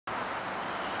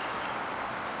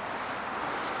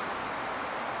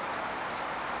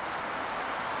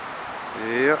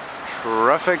Yep,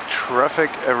 traffic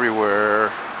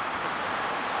everywhere.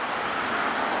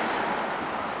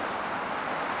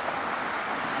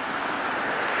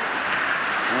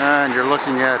 And you're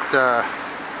looking at,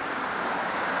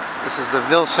 this is the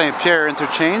Ville-Saint-Pierre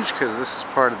interchange, because this is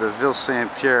part of the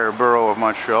Ville-Saint-Pierre borough of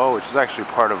Montreal, which is actually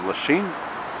part of LACHINE.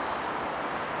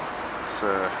 It's,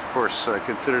 of course,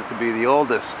 considered to be the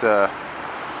oldest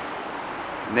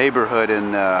neighborhood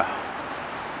in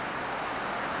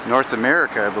North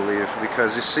America, I believe,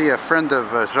 because you see, a friend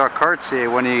of Jacques Cartier,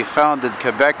 when he founded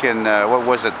Quebec in, what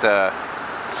was it,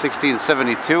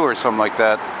 1672 or something like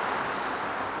that,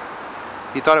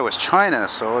 he thought it was China,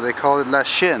 so they called it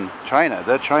LACHINE, China,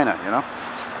 the China, you know.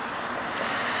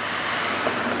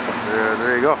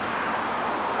 There you go.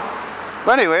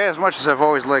 But anyway, as much as I've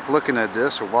always liked looking at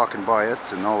this or walking by it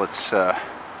and all its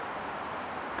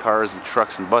cars and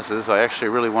trucks and buses, I actually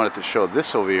really wanted to show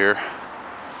this over here.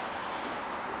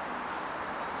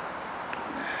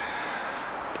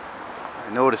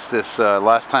 I noticed this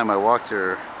last time I walked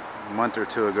here a month or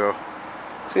two ago.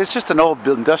 See, it's just an old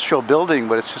industrial building,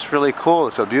 but it's just really cool.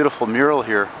 It's a beautiful mural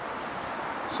here.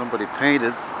 Somebody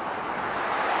painted.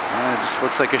 And it just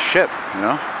looks like a ship, you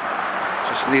know.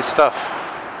 Just neat stuff.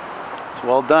 It's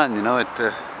well done, you know. It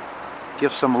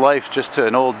gives some life just to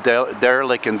an old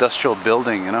derelict industrial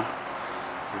building, you know.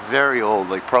 Very old,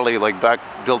 like probably like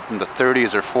built in the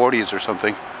 30s or 40s or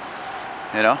something,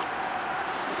 you know.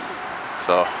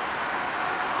 So,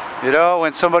 you know,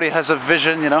 when somebody has a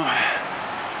vision, you know,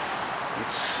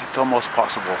 it's almost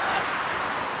possible.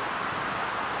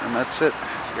 And that's it.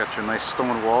 You got your nice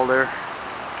stone wall there.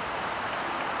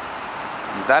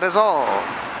 And that is all.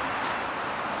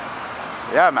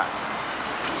 Yeah, man.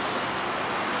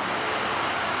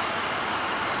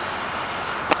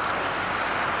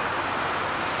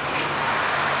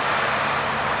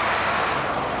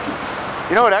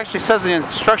 You know, it actually says in the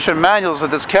instruction manuals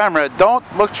of this camera, don't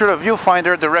look through the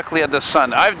viewfinder directly at the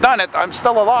sun. I've done it. I'm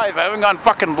still alive. I haven't gone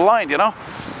fucking blind, you know?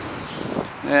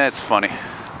 Yeah, it's funny.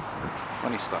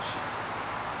 Funny stuff.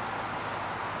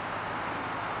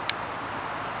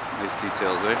 Nice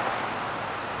details, eh?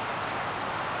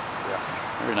 Yeah,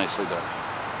 very nicely done.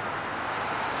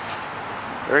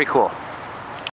 Very cool.